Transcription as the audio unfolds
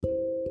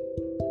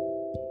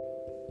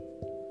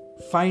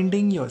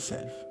finding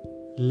yourself,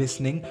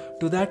 listening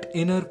to that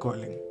inner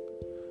calling,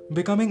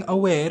 becoming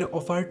aware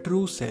of our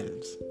true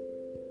selves.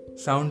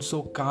 Sounds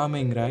so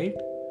calming, right?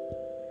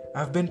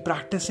 I've been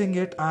practicing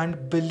it,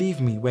 and believe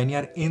me, when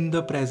you're in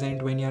the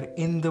present, when you're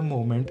in the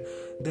moment,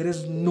 there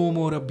is no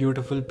more a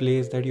beautiful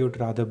place that you'd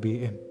rather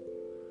be in.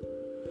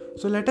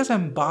 So let us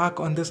embark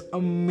on this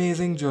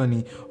amazing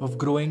journey of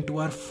growing to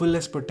our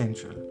fullest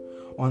potential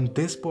on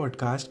this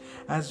podcast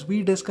as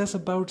we discuss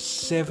about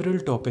several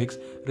topics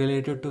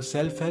related to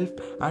self-help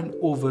and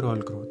overall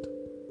growth.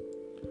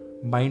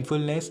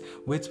 Mindfulness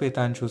with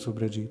Swetanshu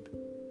Subrajit.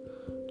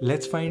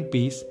 Let's find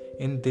peace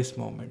in this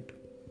moment.